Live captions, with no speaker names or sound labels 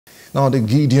Now, the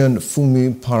Gideon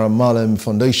Fumi Paramalam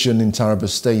Foundation in Taraba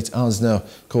State has now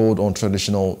called on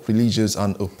traditional, religious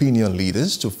and opinion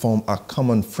leaders to form a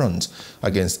common front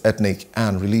against ethnic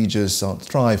and religious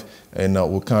strife in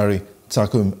Wukari,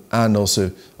 Takum and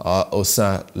also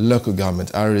Osa local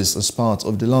government areas as part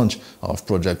of the launch of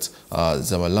Project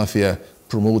Zamalafia,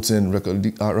 promoting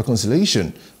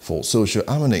reconciliation for social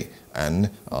harmony and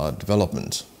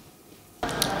development.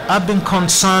 I've been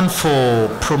concerned for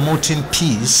promoting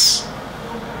peace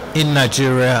in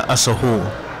Nigeria as a whole.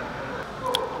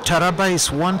 Taraba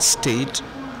is one state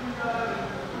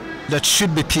that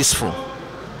should be peaceful.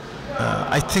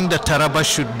 I think that Taraba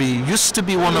used to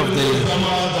be one of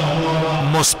the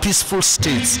most peaceful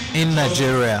states in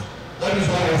Nigeria.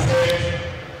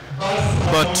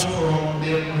 But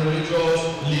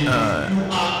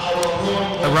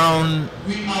around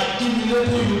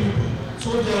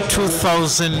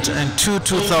 2002,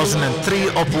 2003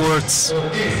 upwards,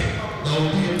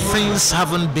 things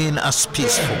haven't been as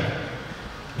peaceful.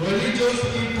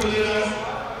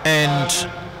 And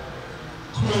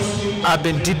I've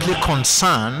been deeply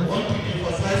concerned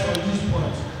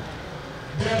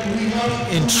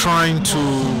in trying to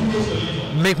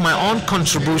make my own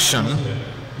contribution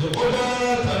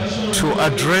to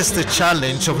address the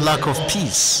challenge of lack of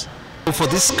peace. For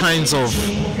these kinds of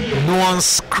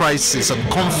nuanced crises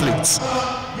and conflicts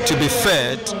to be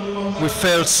fed, we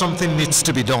felt something needs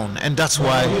to be done, and that's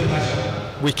why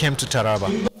we came to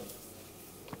Taraba.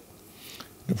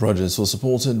 The project was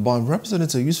supported by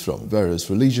representatives from various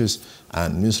religious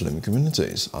and Muslim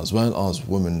communities, as well as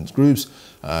women's groups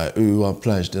who have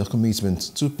pledged their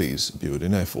commitment to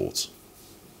peace-building efforts.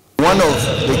 One of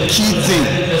the key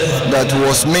things that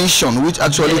was mentioned, which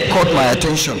actually caught my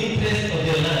attention,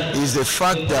 is the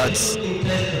fact that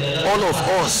all of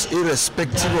us,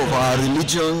 irrespective of our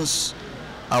religions,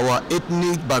 our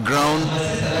ethnic background,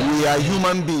 we are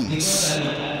human beings.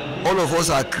 All of us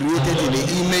are created in the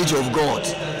image of God.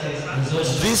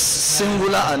 This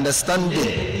singular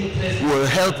understanding will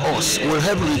help us, will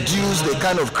help reduce the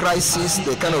kind of crisis,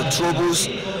 the kind of troubles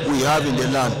we have in the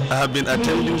land. I have been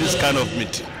attending this kind of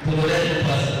meeting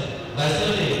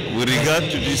with regard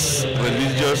to this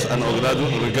religious and with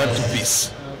regard to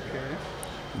peace.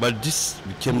 But this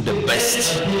became the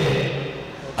best.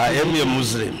 I am a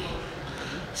Muslim.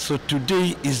 So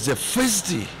today is the first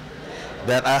day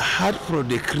that I heard from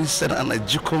the Christian and a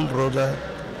Jewish brother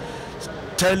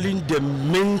telling the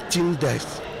main thing that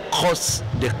caused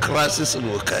the crisis in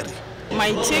Wukari.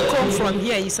 My take home from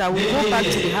here is I will go back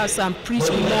to the house and preach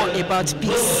more about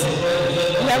peace.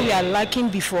 Where we are lacking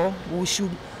before, we should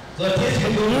move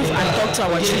and talk to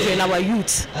our children, our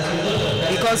youth.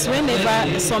 Because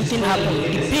whenever something happens,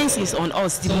 the pain is on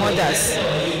us, the mothers.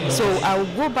 So I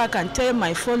will go back and tell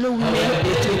my fellow women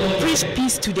to preach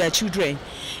peace to their children.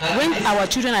 When our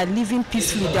children are living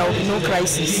peacefully, there will be no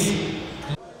crisis.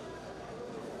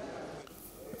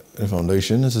 The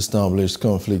foundation has established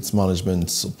conflict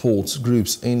management support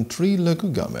groups in 3 local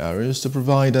government areas to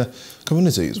provide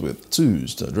communities with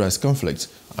tools to address conflict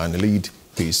and lead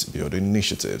peace-building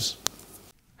initiatives.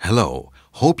 Hello,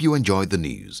 hope you enjoyed the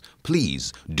news.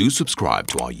 Please do subscribe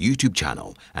to our YouTube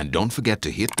channel and don't forget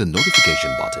to hit the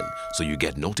notification button so you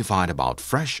get notified about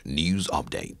fresh news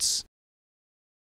updates.